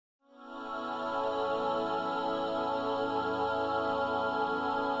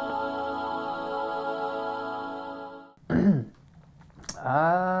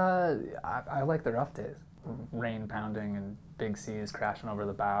I like the rough days. Rain pounding and big seas crashing over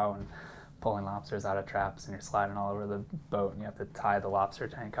the bow and pulling lobsters out of traps, and you're sliding all over the boat and you have to tie the lobster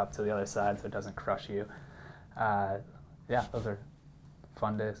tank up to the other side so it doesn't crush you. Yeah, those are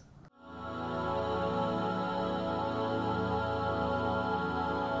fun days.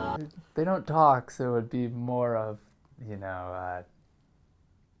 They don't talk, so it would be more of, you know,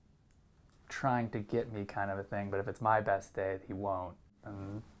 trying to get me kind of a thing, but if it's my best day, he won't.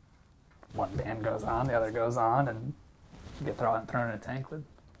 And one band goes on, the other goes on, and you get thrown in a tank with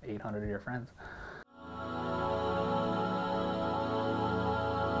 800 of your friends.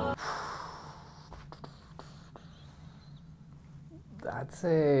 I'd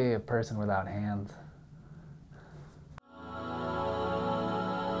say a person without hands.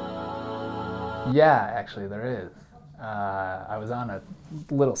 Yeah, actually there is. I was on a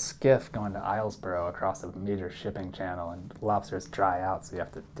little skiff going to Islesboro across a major shipping channel, and lobsters dry out, so you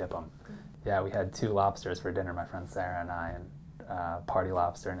have to dip them. Yeah, we had 2 lobsters for dinner, my friend Sarah and I, and party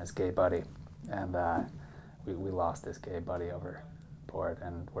lobster and his gay buddy. And we lost his gay buddy overboard,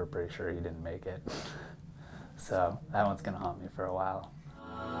 and we're pretty sure he didn't make it. So that one's gonna haunt me for a while.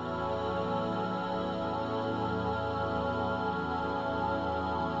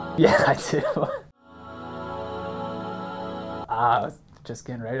 Yeah, I do. I was just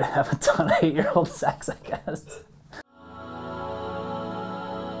getting ready to have a ton of 8-year-old sex, I guess.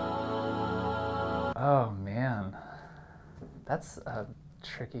 Oh man, that's a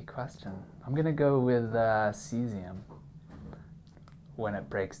tricky question. I'm gonna go with cesium. When it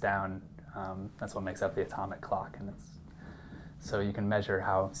breaks down, that's what makes up the atomic clock, and so you can measure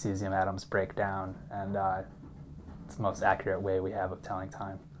how cesium atoms break down, and it's the most accurate way we have of telling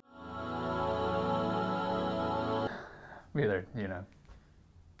time. Either, you know,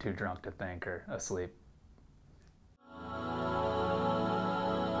 too drunk to think or asleep.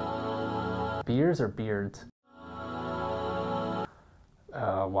 Beers or beards?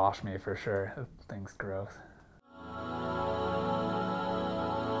 Wash me for sure. That thing's gross.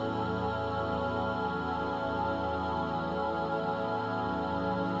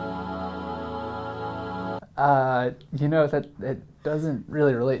 You know, that it doesn't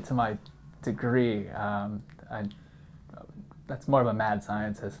really relate to my degree. That's more of a mad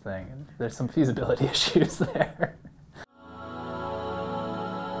scientist thing. There's some feasibility issues there.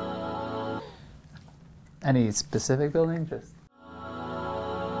 Any specific building? Just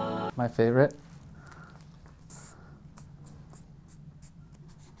my favorite?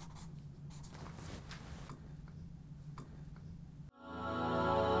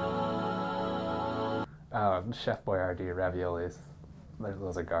 Oh, Chef Boyardee raviolis.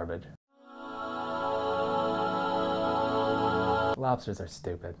 Those are garbage. Lobsters are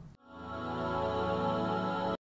stupid.